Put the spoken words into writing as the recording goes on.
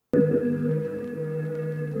She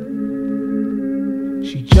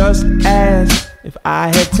just asked if I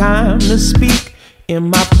had time to speak in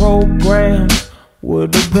my program.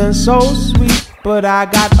 Would have been so sweet, but I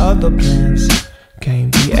got other plans.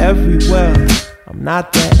 Can't be everywhere. I'm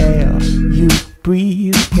not the air you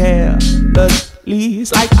breathe carelessly.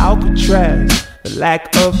 It's like Alcatraz. The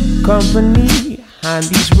lack of company behind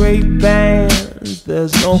these Ray-Bans.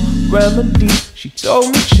 There's no remedy. She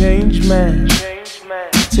told me change, man.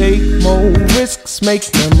 Take more risks, make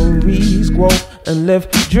memories grow, and live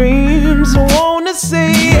dreams. I wanna say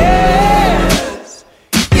yes,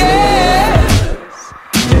 yes.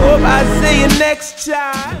 Hope I see you next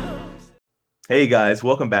time. Hey guys,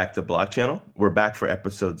 welcome back to Block Channel. We're back for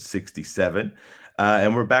episode 67.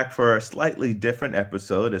 And we're back for a slightly different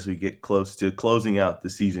episode as we get close to closing out the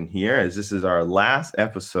season here, as this is our last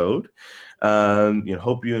episode.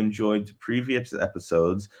 Hope you enjoyed the previous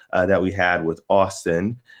episodes that we had with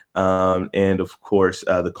Austin and, of course,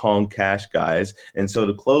 the Kong Cash guys. And so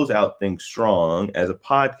to close out things strong as a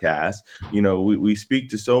podcast, we speak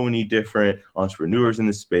to so many different entrepreneurs in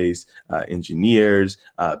the space, engineers,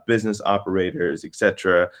 business operators,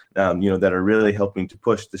 etc., that are really helping to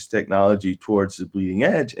push this technology towards the bleeding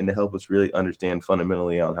edge and to help us really understand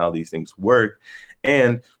fundamentally on how these things work.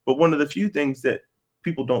 But one of the few things that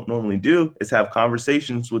people don't normally do is have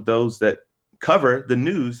conversations with those that cover the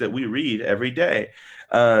news that we read every day.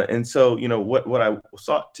 And so, what I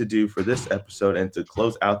sought to do for this episode and to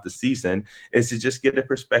close out the season is to just get a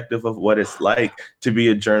perspective of what it's like to be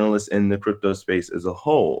a journalist in the crypto space as a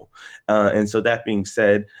whole. And so that being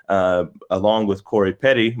said, along with Corey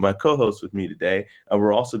Petty, my co-host with me today,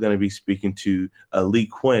 we're also going to be speaking to Lee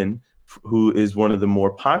Quinn, who is one of the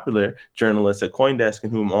more popular journalists at CoinDesk,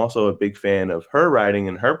 and who I'm also a big fan of her writing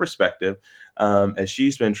and her perspective, as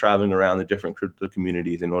she's been traveling around the different crypto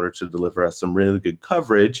communities in order to deliver us some really good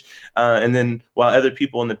coverage. And then while other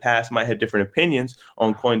people in the past might have different opinions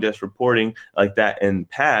on CoinDesk reporting like that in the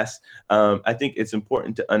past, I think it's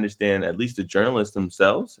important to understand at least the journalists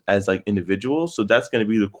themselves as like individuals. So that's going to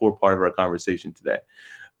be the core part of our conversation today.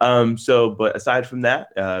 But aside from that,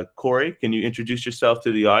 Corey, can you introduce yourself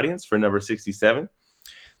to the audience for number 67?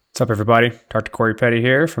 What's up, everybody? Dr. Corey Petty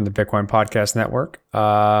here from the Bitcoin Podcast Network.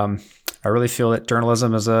 I really feel that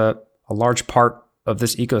journalism is a large part of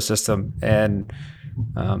this ecosystem, and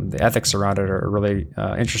the ethics around it are really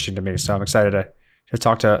interesting to me. So I'm excited to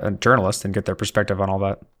talk to a journalist and get their perspective on all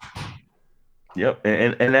that. Yep,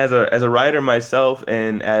 and as a writer myself,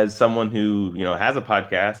 and as someone who has a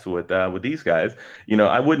podcast with these guys,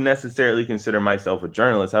 I wouldn't necessarily consider myself a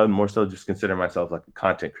journalist. I would more so just consider myself like a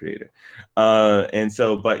content creator. But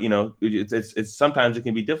it's sometimes it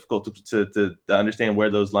can be difficult to understand where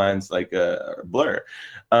those lines blur.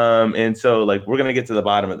 And so we're gonna get to the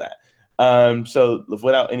bottom of that. So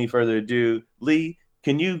without any further ado, Lee,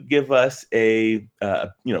 can you give us a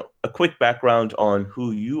quick background on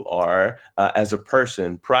who you are as a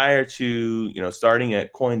person prior to starting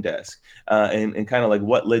at CoinDesk, and kind of like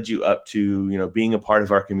what led you up to being a part of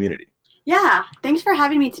our community? Yeah, thanks for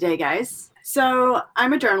having me today, guys. So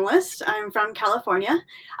I'm a journalist. I'm from California.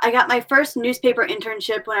 I got my first newspaper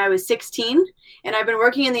internship when I was 16, and I've been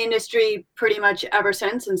working in the industry pretty much ever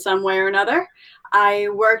since in some way or another. I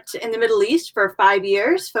worked in the Middle East for 5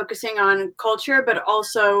 years, focusing on culture, but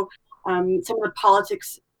also some of the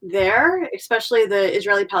politics there, especially the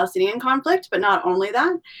Israeli-Palestinian conflict, but not only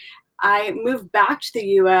that. I moved back to the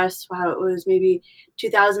US, it was maybe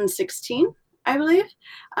 2016, I believe.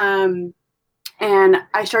 And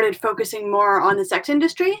I started focusing more on the sex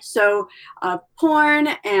industry, so porn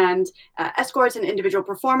and escorts and individual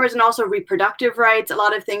performers, and also reproductive rights, a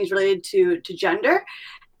lot of things related to gender.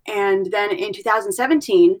 And then in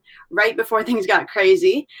 2017, right before things got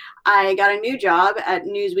crazy, I got a new job at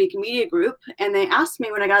Newsweek Media Group, and they asked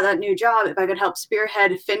me when I got that new job if I could help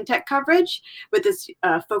spearhead fintech coverage with this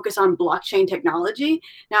focus on blockchain technology.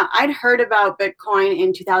 Now, I'd heard about Bitcoin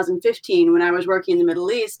in 2015 when I was working in the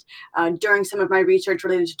Middle East during some of my research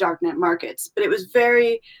related to darknet markets, but it was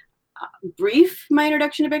very brief, my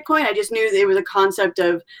introduction to Bitcoin. I just knew there was a concept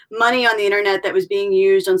of money on the internet that was being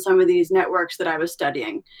used on some of these networks that I was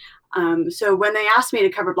studying. So when they asked me to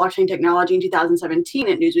cover blockchain technology in 2017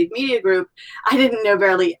 at Newsweek Media Group, I didn't know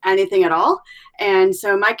barely anything at all. And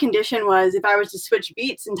so my condition was if I was to switch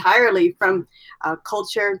beats entirely from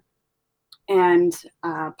culture and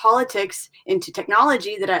politics into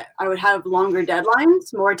technology, that I would have longer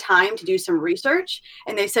deadlines, more time to do some research.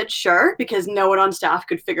 And they said, sure, because no one on staff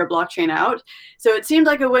could figure blockchain out. So it seemed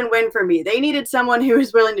like a win-win for me. They needed someone who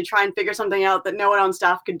was willing to try and figure something out that no one on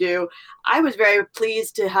staff could do. I was very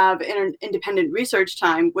pleased to have independent research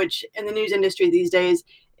time, which in the news industry these days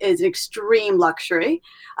is extreme luxury.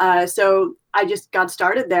 So I just got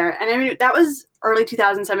started there. And I mean, that was early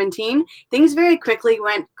 2017. Things very quickly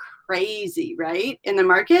went crazy, right, in the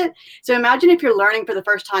market. So imagine if you're learning for the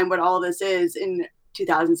first time what all of this is in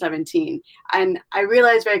 2017. And I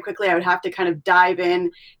realized very quickly I would have to kind of dive in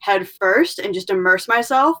head first and just immerse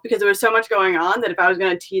myself, because there was so much going on that if I was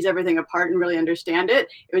going to tease everything apart and really understand it,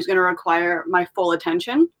 it was going to require my full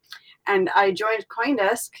attention. And I joined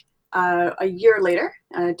CoinDesk a year later,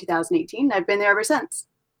 2018. I've been there ever since.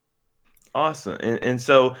 Awesome. And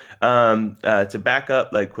so to back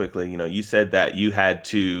up like quickly, you said that you had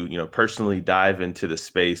to, personally dive into the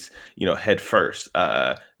space, head first.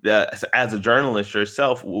 As a journalist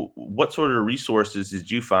yourself, what sort of resources did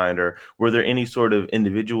you find, or were there any sort of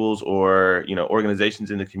individuals or, organizations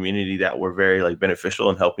in the community that were very like beneficial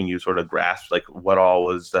in helping you sort of grasp like what all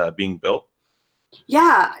was being built?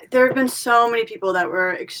 Yeah, there have been so many people that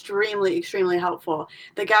were extremely, extremely helpful.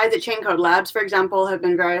 The guys at Chaincode Labs, for example, have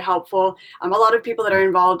been very helpful. A lot of people that are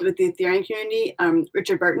involved with the Ethereum community,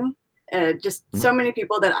 Richard Burton, just so many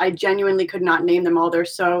people that I genuinely could not name them all. They're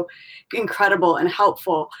so incredible and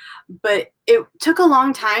helpful. But it took a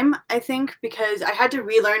long time, I think, because I had to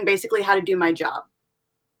relearn basically how to do my job.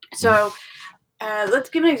 So let's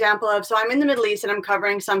give an example of, so I'm in the Middle East and I'm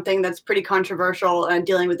covering something that's pretty controversial and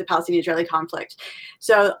dealing with the Palestinian-Israeli conflict.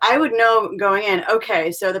 So I would know going in,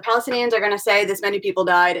 okay, so the Palestinians are going to say this many people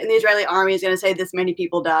died, and the Israeli army is going to say this many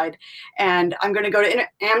people died. And I'm going to go to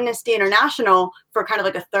Amnesty International for kind of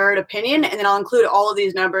like a third opinion, and then I'll include all of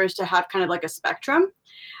these numbers to have kind of like a spectrum.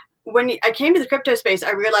 When I came to the crypto space,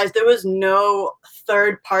 I realized there was no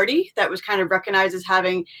third party that was kind of recognized as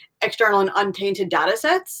having external and untainted data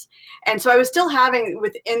sets. And so I was still having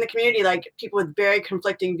within the community, like people with very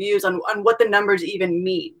conflicting views on what the numbers even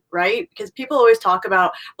mean, right? Because people always talk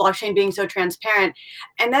about blockchain being so transparent.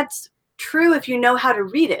 And that's true if you know how to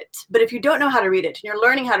read it. But if you don't know how to read it and you're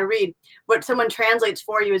learning how to read, what someone translates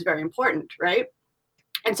for you is very important, right?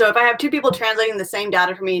 And so if I have two people translating the same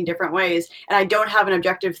data for me in different ways, and I don't have an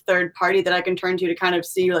objective third party that I can turn to kind of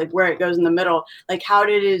see like where it goes in the middle, like how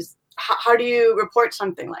do you report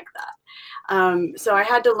something like that? So I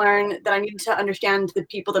had to learn that I needed to understand the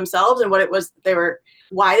people themselves and what it was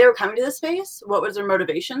why they were coming to this space, what was their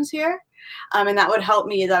motivations here. And that would help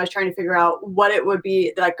me as I was trying to figure out what it would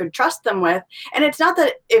be that I could trust them with. And it's not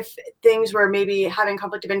that if things were maybe having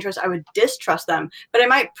conflict of interest, I would distrust them, but I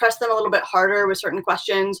might press them a little bit harder with certain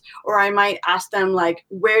questions, or I might ask them like,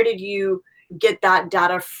 where did you get that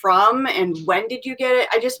data from and when did you get it?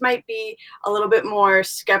 I just might be a little bit more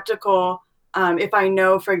skeptical if I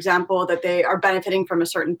know, for example, that they are benefiting from a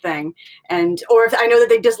certain thing, or if I know that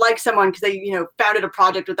they dislike someone because they, founded a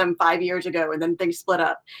project with them 5 years ago and then things split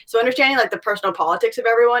up. So understanding like the personal politics of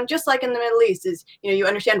everyone, just like in the Middle East, is, you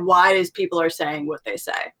understand why it is people are saying what they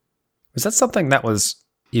say. Was that something that was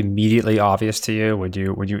immediately obvious to you when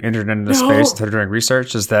you entered into the space and started doing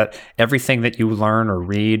research? Is that everything that you learn or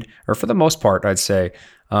read, or for the most part, I'd say,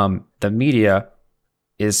 the media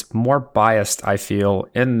is more biased, I feel,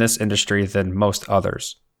 in this industry than most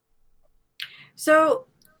others? So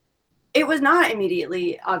it was not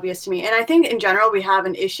immediately obvious to me. And I think in general, we have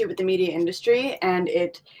an issue with the media industry and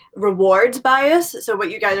it rewards bias. So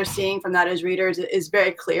what you guys are seeing from that as readers is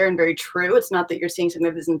very clear and very true. It's not that you're seeing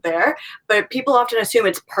something that isn't there, but people often assume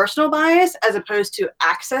it's personal bias as opposed to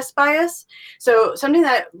access bias. So something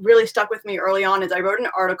that really stuck with me early on is I wrote an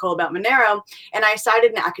article about Monero and I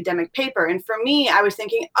cited an academic paper. And for me, I was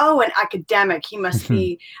thinking, oh, an academic, he must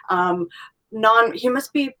be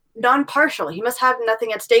non-partial. He must have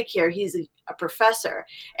nothing at stake here. He's a professor.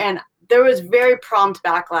 And there was very prompt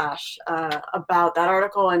backlash about that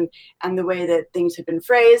article and the way that things had been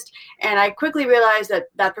phrased. And I quickly realized that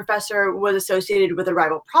that professor was associated with a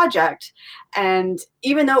rival project. And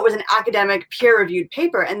even though it was an academic peer-reviewed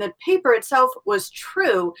paper, and the paper itself was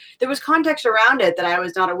true, there was context around it that I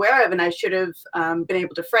was not aware of and I should have been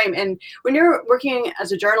able to frame. And when you're working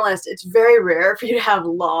as a journalist, it's very rare for you to have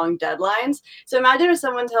long deadlines. So imagine if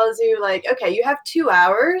someone tells you like, okay, you have 2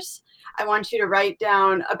 hours. I want you to write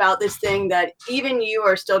down about this thing that even you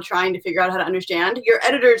are still trying to figure out how to understand. Your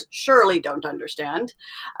editors surely don't understand.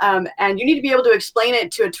 And you need to be able to explain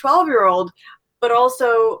it to a 12-year-old, but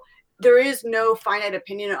also there is no finite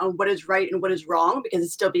opinion on what is right and what is wrong because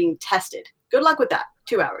it's still being tested. Good luck with that.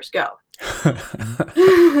 2 hours, go.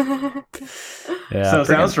 Yeah, so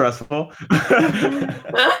sounds stressful.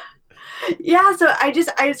 Yeah, so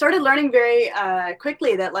I started learning very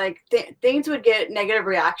quickly that like things would get negative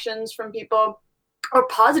reactions from people or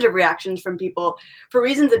positive reactions from people for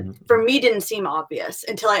reasons that for me didn't seem obvious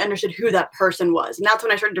until I understood who that person was. And that's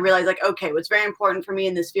when I started to realize, like, okay, what's very important for me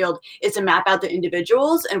in this field is to map out the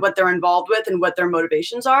individuals and what they're involved with and what their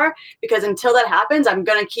motivations are. Because until that happens, I'm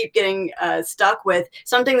going to keep getting stuck with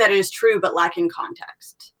something that is true but lacking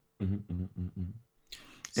context.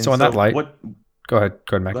 So in that light, go ahead,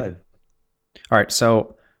 Maggie. Go ahead. All right.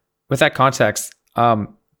 So with that context, I've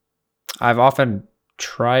often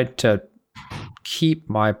tried to keep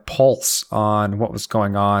my pulse on what was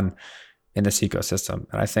going on in this ecosystem.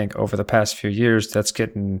 And I think over the past few years, that's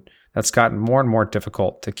gotten more and more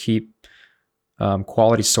difficult to keep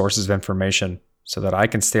quality sources of information so that I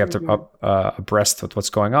can stay abreast with what's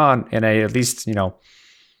going on in a, at least,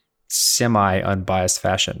 semi-unbiased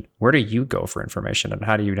fashion. Where do you go for information and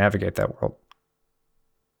how do you navigate that world?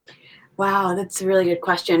 Wow, that's a really good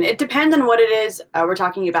question. It depends on what it is we're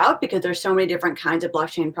talking about, because there's so many different kinds of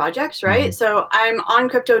blockchain projects, right? So I'm on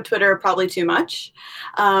crypto Twitter probably too much.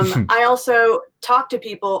 I also talk to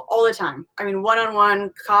people all the time. I mean,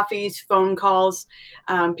 one-on-one coffees, phone calls,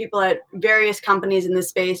 people at various companies in this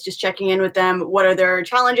space, just checking in with them. What are their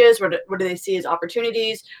challenges? What do they see as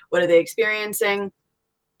opportunities? What are they experiencing?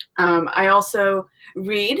 I also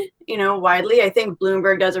read, widely. I think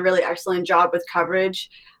Bloomberg does a really excellent job with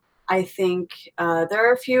coverage. I think there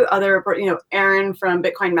are a few other, Aaron from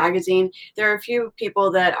Bitcoin Magazine. There are a few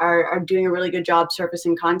people that are doing a really good job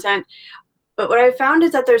surfacing content. But what I found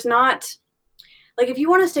is that there's not, like, if you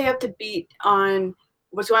want to stay up to beat on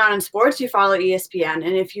what's going on in sports, you follow ESPN.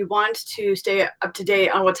 And if you want to stay up to date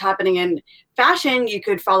on what's happening in fashion, you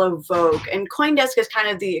could follow Vogue. And CoinDesk is kind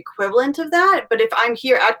of the equivalent of that. But if I'm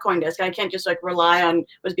here at CoinDesk and I can't just rely on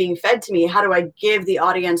what's being fed to me, how do I give the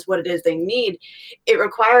audience what it is they need? It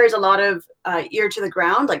requires a lot of ear to the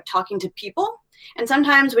ground, like talking to people. And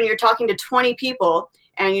sometimes when you're talking to 20 people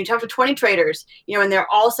and you talk to 20 traders, and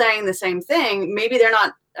they're all saying the same thing, maybe they're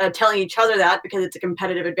not telling each other that because it's a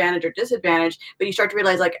competitive advantage or disadvantage, but you start to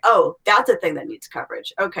realize, like, oh, that's a thing that needs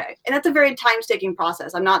coverage. Okay. And that's a very time-taking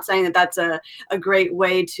process. I'm not saying that that's a great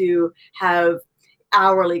way to have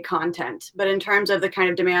hourly content, but in terms of the kind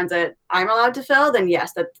of demands that I'm allowed to fill, then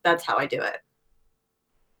yes, that's how I do it.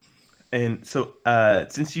 And so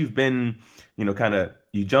since you've been,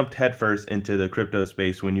 you jumped headfirst into the crypto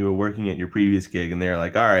space when you were working at your previous gig, and they're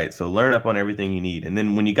like, all right, so learn up on everything you need. And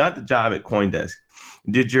then when you got the job at CoinDesk,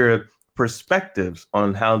 did your perspectives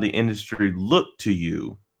on how the industry looked to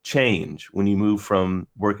you change when you moved from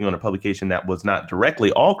working on a publication that was not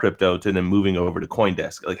directly all crypto to then moving over to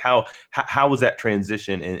CoinDesk? Like how was that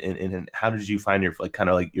transition, and how did you find your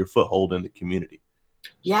your foothold in the community?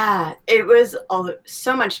 Yeah, it was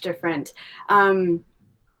so much different.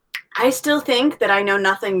 I still think that I know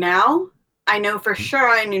nothing now. I know for sure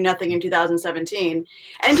I knew nothing in 2017.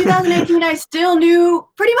 And in 2018, I still knew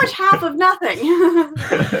pretty much half of nothing.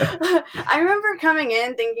 I remember coming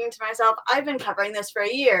in thinking to myself, I've been covering this for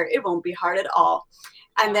a year. It won't be hard at all.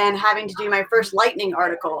 And then having to do my first Lightning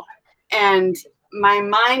article. And my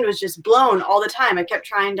mind was just blown all the time. I kept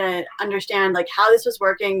trying to understand how this was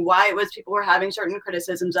working, why it was people were having certain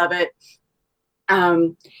criticisms of it.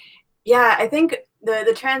 I think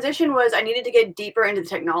the transition was I needed to get deeper into the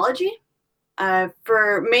technology.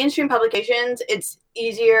 For mainstream publications, it's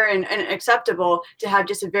easier and acceptable to have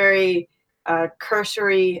just a very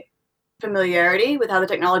cursory familiarity with how the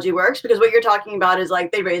technology works, because what you're talking about is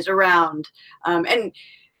they raised a round. And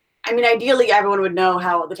I mean, ideally, everyone would know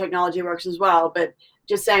how the technology works as well, but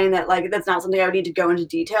just saying that that's not something I would need to go into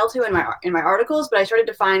detail to in my articles. But I started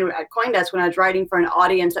to find at CoinDesk, when I was writing for an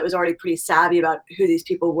audience that was already pretty savvy about who these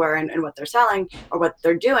people were and what they're selling or what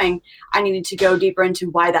they're doing, I needed to go deeper into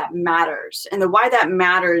why that matters. And the why that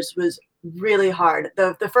matters was really hard.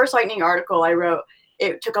 The first Lightning article I wrote,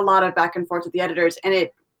 it took a lot of back and forth with the editors, and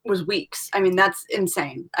it was weeks. I mean, that's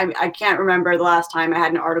insane. I can't remember the last time I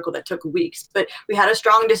had an article that took weeks, but we had a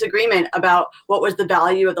strong disagreement about what was the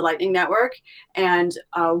value of the Lightning Network and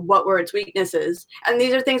what were its weaknesses. And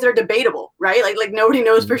these are things that are debatable, right? Like nobody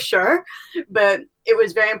knows for sure, but it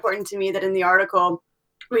was very important to me that in the article,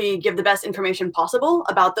 we give the best information possible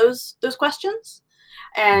about those questions.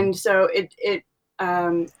 And so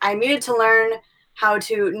I needed to learn how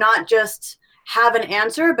to not just have an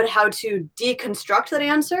answer, but how to deconstruct that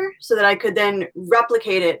answer so that I could then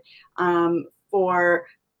replicate it for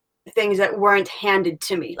things that weren't handed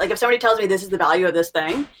to me. Like if somebody tells me this is the value of this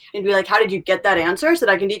thing, and be like, how did you get that answer? So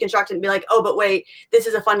that I can deconstruct it and be like, oh, but wait, this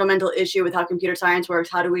is a fundamental issue with how computer science works.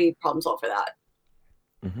 How do we problem solve for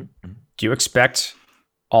that? Do you expect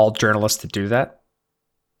all journalists to do that?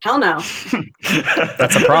 Hell no.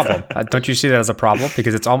 That's a problem. Don't you see that as a problem?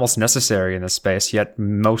 Because it's almost necessary in this space, yet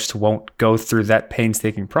most won't go through that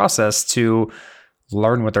painstaking process to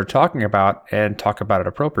learn what they're talking about and talk about it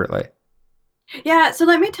appropriately. Yeah, so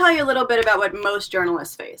let me tell you a little bit about what most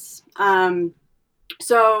journalists face.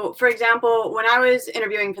 So, for example, when I was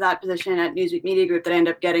interviewing for that position at Newsweek Media Group that I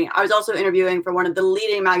ended up getting, I was also interviewing for one of the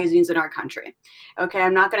leading magazines in our country. Okay,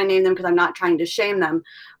 I'm not going to name them because I'm not trying to shame them.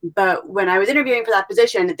 But when I was interviewing for that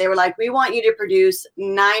position, they were like, we want you to produce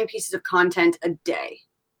 9 pieces of content a day.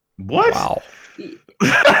 What? Wow.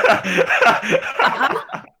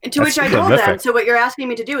 And to which I told them, so what you're asking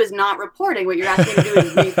me to do is not reporting. What you're asking me to do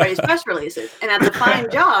is rephrase press releases. And that's a fine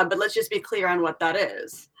job, but let's just be clear on what that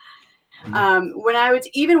is. When I was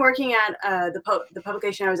even working at the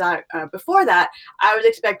publication I was at before that, I was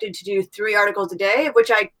expected to do 3 articles a day, of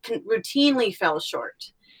which I routinely fell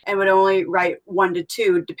short and would only write 1 to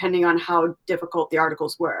 2, depending on how difficult the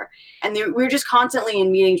articles were. And we were just constantly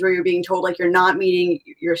in meetings where you're being told, like, you're not meeting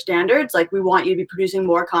your standards. Like, we want you to be producing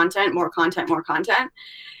more content, more content, more content.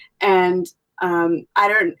 And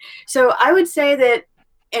so I would say that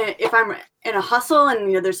if I'm in a hustle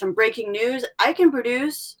and there's some breaking news, I can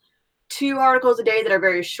produce 2 articles a day that are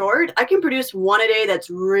very short. I can produce 1 a day that's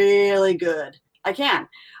really good. I can.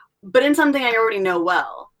 But in something I already know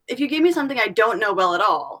well. If you give me something I don't know well at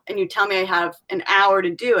all, and you tell me I have an hour to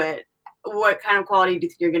do it, what kind of quality do you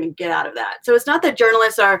think you're going to get out of that? So it's not that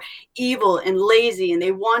journalists are evil and lazy and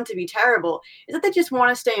they want to be terrible. It's that they just want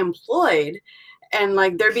to stay employed. And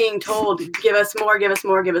like they're being told, give us more, give us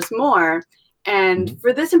more, give us more. And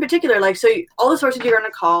for this in particular, like, so all the sources you're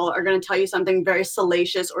going to call are going to tell you something very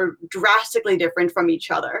salacious or drastically different from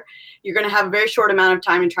each other. You're going to have a very short amount of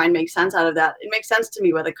time to try and make sense out of that. It makes sense to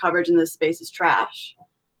me why the coverage in this space is trash.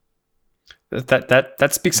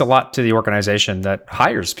 That speaks a lot to the organization that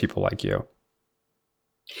hires people like you.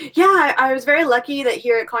 Yeah, I was very lucky that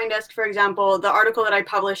here at CoinDesk, for example, the article that I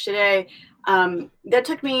published today, that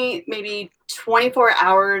took me maybe 24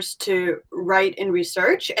 hours to write and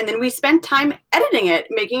research. And then we spent time editing it,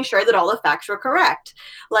 making sure that all the facts were correct.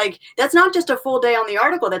 Like, that's not just a full day on the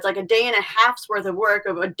article. That's like a day and a half's worth of work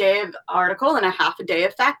of a day of article and a half a day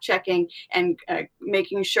of fact checking and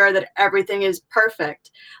making sure that everything is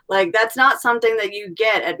perfect. Like, that's not something that you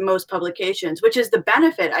get at most publications, which is the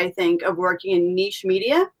benefit, I think, of working in niche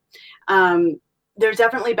media. There's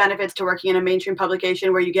definitely benefits to working in a mainstream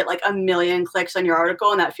publication where you get like 1 million clicks on your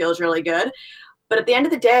article and that feels really good. But at the end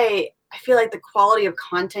of the day, I feel like the quality of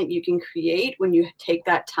content you can create when you take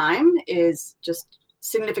that time is just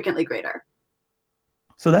significantly greater.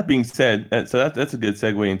 So that being said, that's a good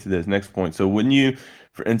segue into this next point. So when you,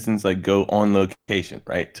 for instance, like go on location,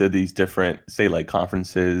 right, to these different, say, like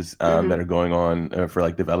conferences that are going on for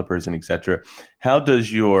like developers and etc., how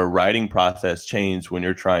does your writing process change when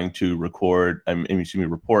you're trying to report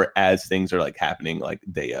as things are like happening like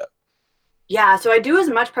day up? Yeah, so I do as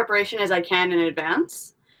much preparation as I can in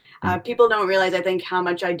advance. People don't realize, I think, how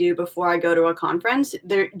much I do before I go to a conference.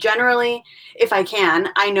 Generally, if I can,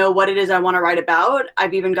 I know what it is I want to write about.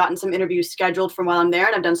 I've even gotten some interviews scheduled from while I'm there,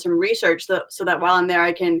 and I've done some research so that while I'm there,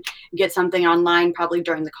 I can get something online probably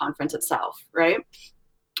during the conference itself, right?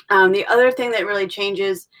 The other thing that really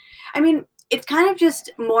changes, it's kind of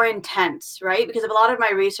just more intense, right? Because a lot of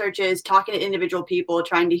my research is talking to individual people,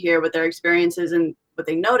 trying to hear what their experiences and what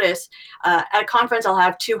they notice. At a conference, I'll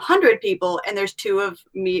have 200 people, and there's 2 of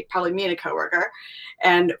me, probably me and a coworker.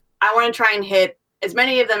 And I want to try and hit as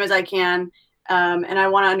many of them as I can. And I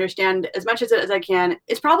want to understand as much as I can.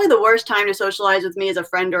 It's probably the worst time to socialize with me as a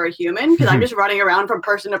friend or a human, because I'm just running around from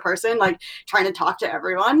person to person, like trying to talk to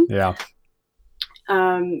everyone. Yeah.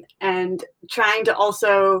 And trying to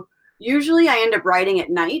also, usually I end up writing at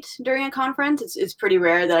night during a conference. It's pretty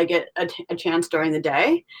rare that I get a chance during the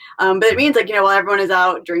day. But it means, like, while everyone is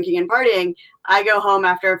out drinking and partying, I go home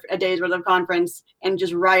after a day's worth of conference and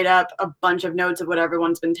just write up a bunch of notes of what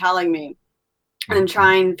everyone's been telling me. And then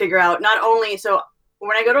try and figure out not only, so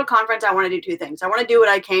when I go to a conference, I want to do 2 things. I want to do what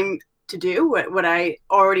I came to do, what I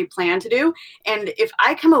already planned to do. And if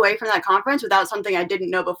I come away from that conference without something I didn't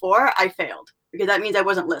know before, I failed, because that means I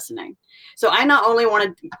wasn't listening. So I not only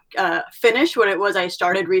want to finish what it was I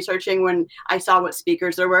started researching when I saw what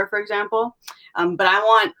speakers there were, for example, but I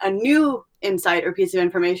want a new insight or piece of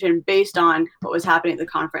information based on what was happening at the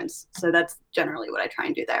conference. So that's generally what I try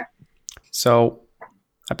and do there. So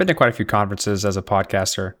I've been to quite a few conferences as a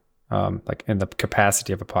podcaster, like in the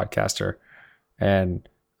capacity of a podcaster. And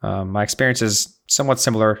my experience is somewhat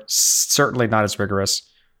similar, certainly not as rigorous.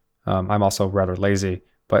 I'm also rather lazy,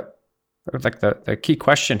 but like the key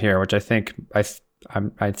question here, which I think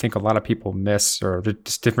I think a lot of people miss, or the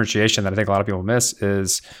differentiation that I think a lot of people miss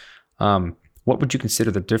is, what would you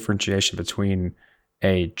consider the differentiation between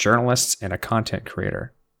a journalist and a content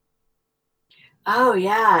creator? Oh,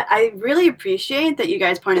 yeah. I really appreciate that you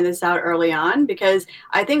guys pointed this out early on, because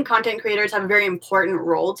I think content creators have a very important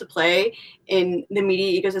role to play in the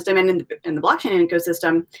media ecosystem and in the blockchain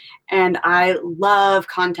ecosystem. And I love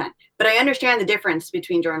content, but I understand the difference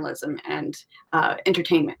between journalism and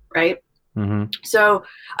entertainment, right? Mm-hmm. So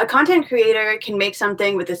a content creator can make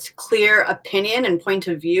something with this clear opinion and point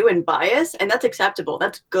of view and bias, and that's acceptable.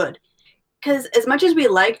 That's good. Because as much as we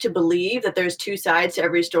like to believe that there's two sides to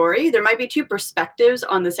every story, there might be two perspectives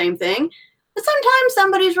on the same thing, but sometimes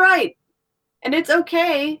somebody's right. And it's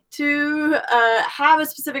okay to have a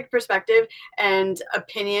specific perspective and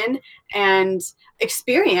opinion and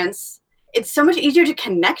experience. It's so much easier to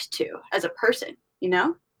connect to as a person, you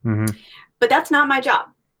know? Mm-hmm. But that's not my job.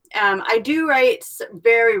 I do write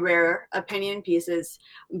very rare opinion pieces,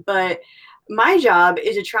 but my job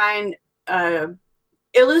is to try and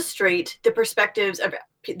illustrate the perspectives of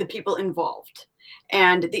the people involved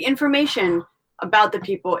and the information about the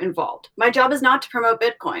people involved. My job is not to promote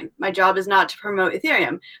Bitcoin. My job is not to promote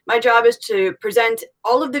Ethereum. My job is to present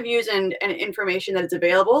all of the views and information that is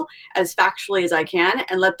available as factually as I can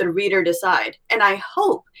and let the reader decide. And I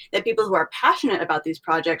hope that people who are passionate about these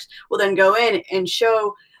projects will then go in and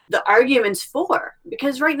show the arguments for,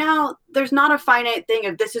 because right now there's not a finite thing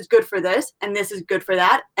of this is good for this and this is good for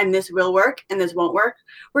that and this will work and this won't work.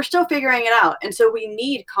 We're still figuring it out. And so we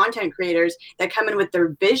need content creators that come in with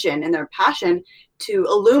their vision and their passion to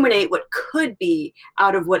illuminate what could be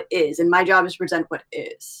out of what is. And my job is to present what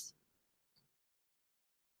is.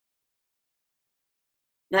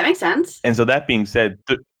 That makes sense. And so that being said,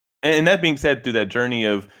 through that journey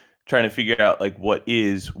of trying to figure out like what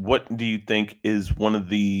do you think is one of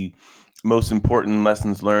the most important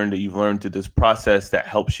lessons learned that you've learned through this process that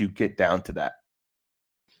helps you get down to that?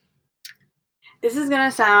 This is going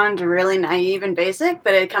to sound really naive and basic,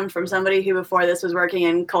 but it comes from somebody who before this was working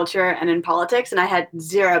in culture and in politics, and I had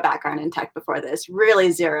zero background in tech before this,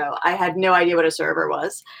 really zero. I had no idea what a server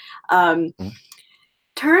was.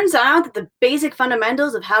 Turns out that the basic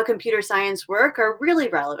fundamentals of how computer science work are really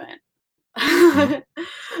relevant.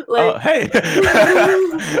 Like, oh, hey.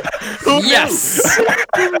 Yes.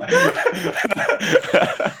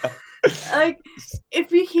 Like, if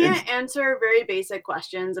we can't answer very basic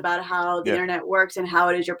questions about how the internet works and how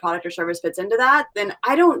it is your product or service fits into that, then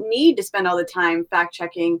I don't need to spend all the time fact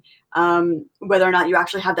checking whether or not you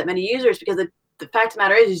actually have that many users, because the fact of the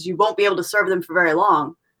matter is you won't be able to serve them for very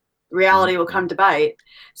long. Reality will come to bite.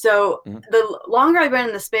 So the longer I've been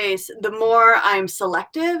in the space, the more I'm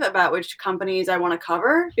selective about which companies I want to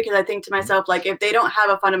cover, because I think to myself, like, if they don't have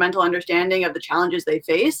a fundamental understanding of the challenges they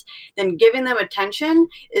face, then giving them attention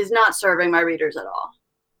is not serving my readers at all.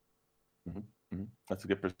 That's a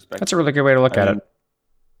good perspective. That's a really good way to look at it.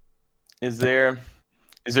 Is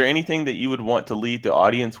there anything that you would want to lead the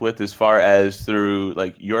audience with as far as through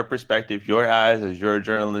like your perspective, your eyes as you're a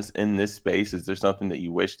journalist in this space? Is there something that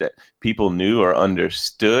you wish that people knew or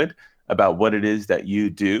understood about what it is that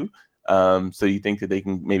you do? So you think that they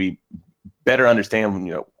can maybe better understand,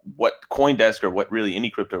 you know, what CoinDesk or what really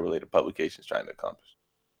any crypto related publication is trying to accomplish?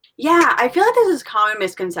 Yeah, I feel like this is a common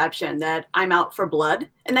misconception that I'm out for blood,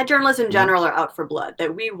 and that journalists in general are out for blood,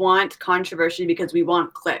 that we want controversy because we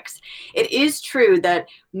want clicks. It is true that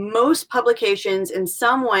most publications in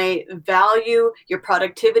some way value your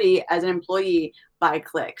productivity as an employee by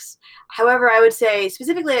clicks. However, I would say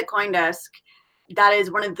specifically at CoinDesk, that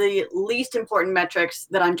is one of the least important metrics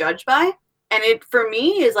that I'm judged by. And it, for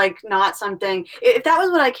me, is like not something, if that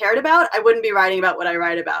was what I cared about, I wouldn't be writing about what I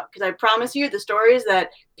write about. Because I promise you, the stories that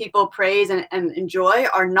people praise and enjoy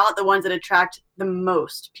are not the ones that attract the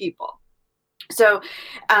most people. So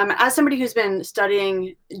as somebody who's been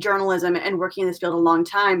studying journalism and working in this field a long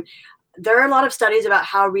time, there are a lot of studies about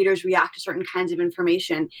how readers react to certain kinds of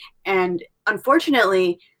information. And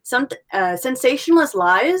unfortunately, some sensationalist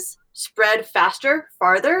lies spread faster,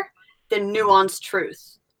 farther than nuanced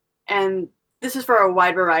truth. And this is for a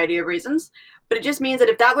wide variety of reasons, but it just means that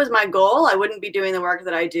if that was my goal, I wouldn't be doing the work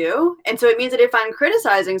that I do. And so it means that if I'm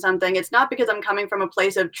criticizing something, it's not because I'm coming from a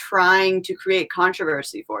place of trying to create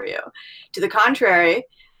controversy for you. To the contrary,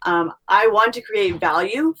 I want to create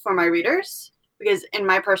value for my readers, because in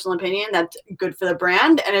my personal opinion, that's good for the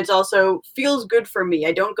brand. And it's also feels good for me.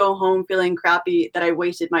 I don't go home feeling crappy that I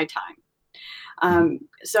wasted my time.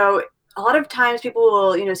 So a lot of times people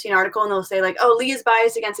will, see an article and they'll say like, oh, Lee is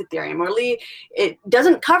biased against Ethereum, or Lee, it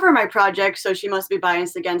doesn't cover my project, so she must be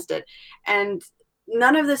biased against it. And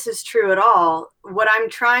none of this is true at all. What I'm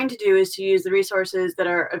trying to do is to use the resources that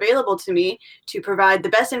are available to me to provide the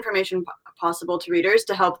best information possible to readers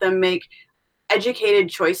to help them make educated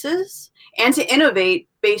choices and to innovate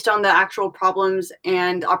based on the actual problems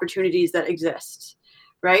and opportunities that exist,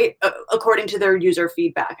 right? According to their user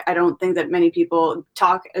feedback. I don't think that many people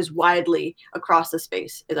talk as widely across the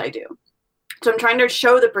space as I do. So I'm trying to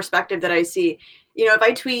show the perspective that I see. If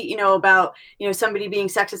I tweet, about, somebody being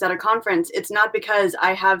sexist at a conference, it's not because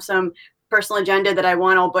I have some personal agenda that I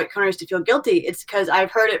want all Bitcoiners to feel guilty. It's because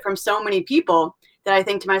I've heard it from so many people that I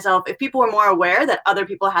think to myself, if people were more aware that other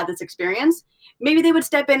people had this experience, maybe they would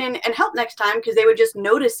step in and help next time because they would just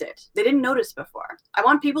notice it. They didn't notice before. I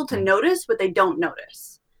want people to notice what they don't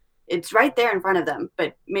notice. It's right there in front of them,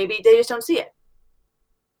 but maybe they just don't see it.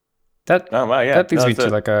 That leads me to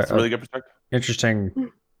like a really good perspective.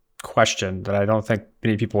 Interesting question that I don't think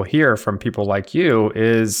many people hear from people like you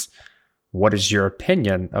is, what is your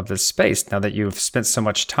opinion of this space now that you've spent so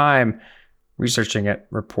much time researching it,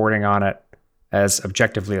 reporting on it as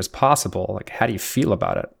objectively as possible? Like, how do you feel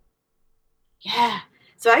about it? Yeah.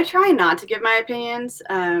 So I try not to give my opinions.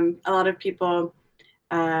 A lot of people,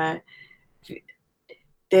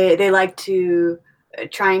 they like to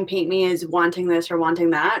try and paint me as wanting this or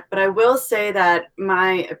wanting that. But I will say that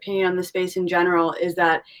my opinion on the space in general is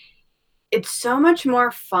that it's so much more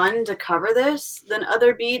fun to cover this than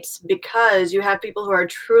other beats because you have people who are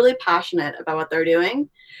truly passionate about what they're doing,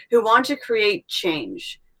 who want to create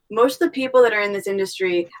change. Most of the people that are in this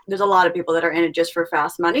industry, there's a lot of people that are in it just for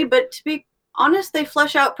fast money, but to be honest, they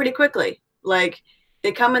flush out pretty quickly. Like,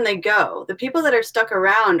 they come and they go. The people that are stuck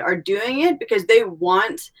around are doing it because they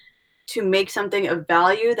want to make something of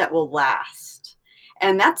value that will last.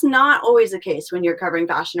 And that's not always the case when you're covering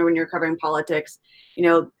fashion or when you're covering politics.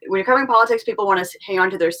 When you're covering politics, people want to hang on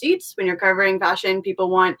to their seats. When you're covering fashion, people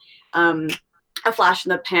want a flash in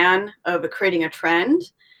the pan of creating a trend.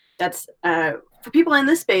 That's for people in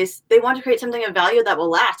this space, they want to create something of value that will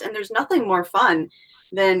last. And there's nothing more fun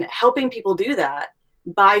than helping people do that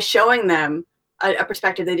by showing them a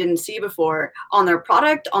perspective they didn't see before on their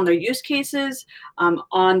product, on their use cases,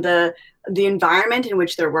 on the environment in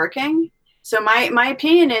which they're working. So my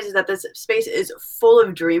opinion is that this space is full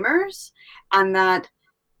of dreamers, and that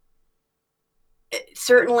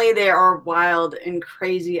certainly there are wild and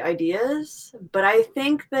crazy ideas, but I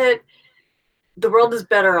think that the world is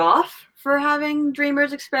better off for having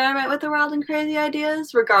dreamers experiment with the wild and crazy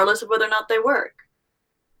ideas, regardless of whether or not they work.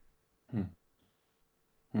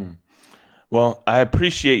 Well, I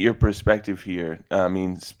appreciate your perspective here. I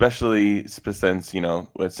mean, especially since,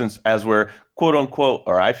 since as we're quote unquote,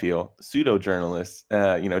 or I feel pseudo journalists,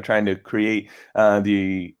 trying to create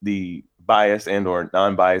the bias and or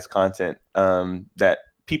non-biased content that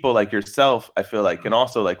people like yourself, I feel like, can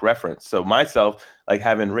also like reference. So myself, like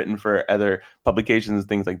having written for other publications,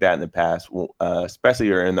 things like that in the past,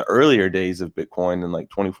 especially in the earlier days of Bitcoin in like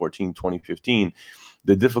 2014, 2015,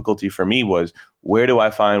 the difficulty for me was, where do I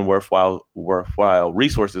find worthwhile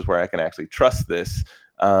resources where I can actually trust this?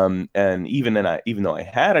 And even though I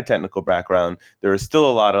had a technical background, there was still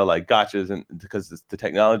a lot of like gotchas, and because the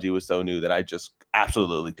technology was so new that I just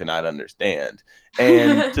absolutely could not understand.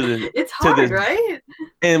 And it's hard, right?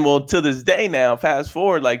 And well, to this day now, fast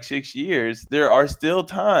forward like 6 years, there are still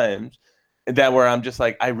times that where I'm just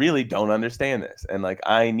like, I really don't understand this, and like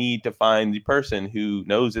I need to find the person who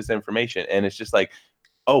knows this information. And it's just like,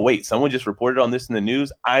 oh, wait, someone just reported on this in the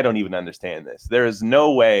news. I don't even understand this. There is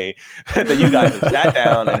no way that you guys have sat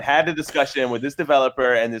down and had a discussion with this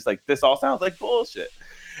developer, and it's like, this all sounds like bullshit.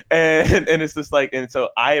 And it's just like, and so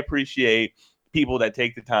I appreciate people that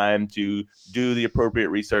take the time to do the appropriate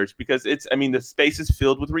research, because the space is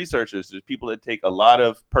filled with researchers. There's people that take a lot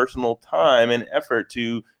of personal time and effort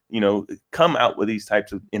to, come out with these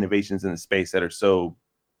types of innovations in the space that are so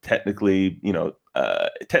technically,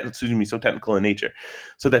 so technical in nature.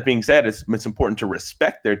 So that being said, it's important to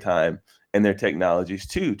respect their time and their technologies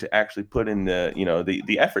too, to actually put in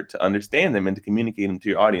the effort to understand them and to communicate them to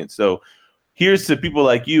your audience. So here's to people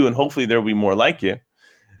like you, and hopefully there'll be more like you.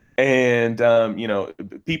 And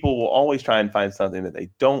people will always try and find something that they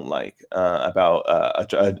don't like about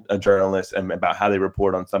a journalist, and about how they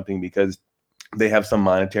report on something, because they have some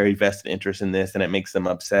monetary vested interest in this and it makes them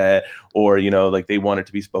upset, or, like they want it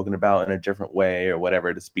to be spoken about in a different way or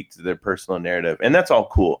whatever, to speak to their personal narrative. And that's all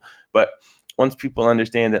cool. But once people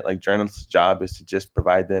understand that like journalists' job is to just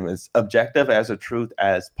provide them as objective as a truth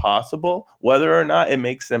as possible, whether or not it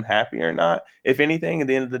makes them happy or not, if anything, at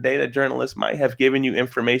the end of the day, that journalists might have given you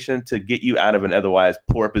information to get you out of an otherwise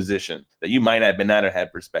poor position that you might have not have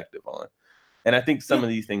had perspective on. And I think some of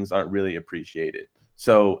these things aren't really appreciated.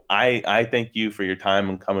 So I thank you for your time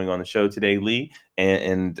and coming on the show today, Lee.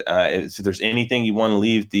 And if there's anything you want to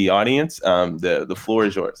leave the audience, the floor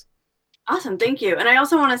is yours. Awesome. Thank you. And I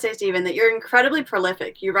also want to say, Stephen, that you're incredibly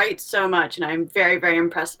prolific. You write so much, and I'm very, very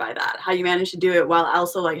impressed by that, how you manage to do it while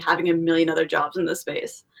also like having a million other jobs in this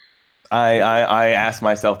space. I asked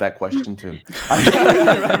myself that question too.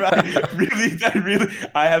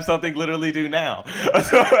 I have something literally do now.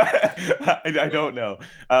 So I don't know.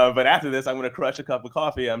 But after this, I'm going to crush a cup of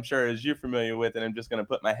coffee, I'm sure, as you're familiar with, and I'm just going to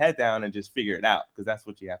put my head down and just figure it out, because that's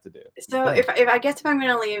what you have to do. So if I'm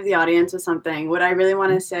going to leave the audience with something, what I really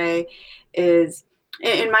want to say is,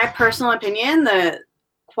 in my personal opinion, the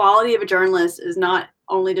quality of a journalist is not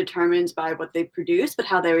only determined by what they produce, but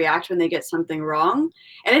how they react when they get something wrong.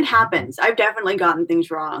 And it happens. I've definitely gotten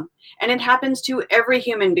things wrong. And it happens to every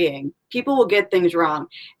human being. People will get things wrong.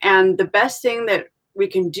 And the best thing that we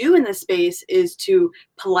can do in this space is to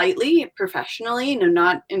politely, professionally,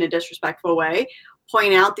 not in a disrespectful way,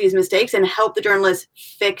 point out these mistakes and help the journalist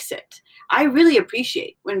fix it. I really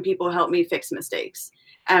appreciate when people help me fix mistakes.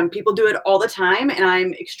 People do it all the time, and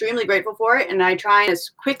I'm extremely grateful for it. And I try as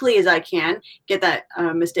quickly as I can get that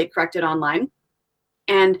mistake corrected online.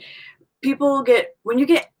 And when you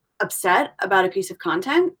get upset about a piece of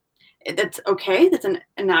content, that's okay. That's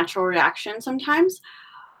a natural reaction sometimes.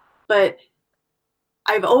 But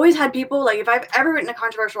I've always had people, like, if I've ever written a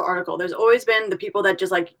controversial article, there's always been the people that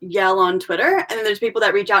just like yell on Twitter. And then there's people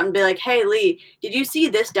that reach out and be like, hey, Lee, did you see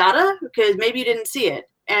this data? Because maybe you didn't see it.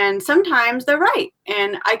 And sometimes they're right,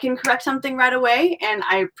 and I can correct something right away, and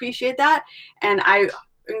I appreciate that. And I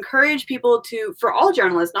encourage people to, for all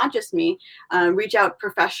journalists, not just me, reach out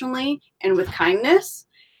professionally and with kindness.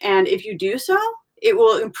 And if you do so, it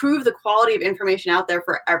will improve the quality of information out there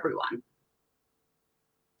for everyone.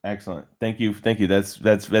 Excellent. Thank you. That's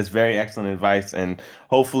very excellent advice. And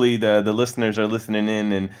hopefully the listeners are listening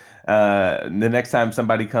in, and the next time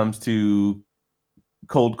somebody comes to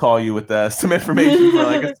cold call you with some information for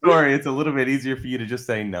like a story, it's a little bit easier for you to just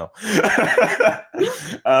say no.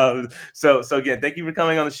 So again, thank you for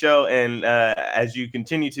coming on the show. And as you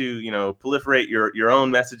continue to, proliferate your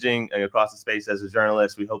own messaging across the space as a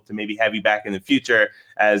journalist, we hope to maybe have you back in the future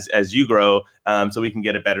as you grow, so we can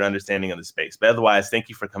get a better understanding of the space. But otherwise, thank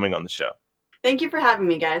you for coming on the show. Thank you for having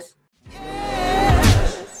me, guys.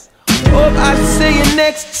 Hope I see you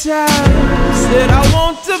next time. Said I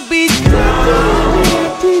want to be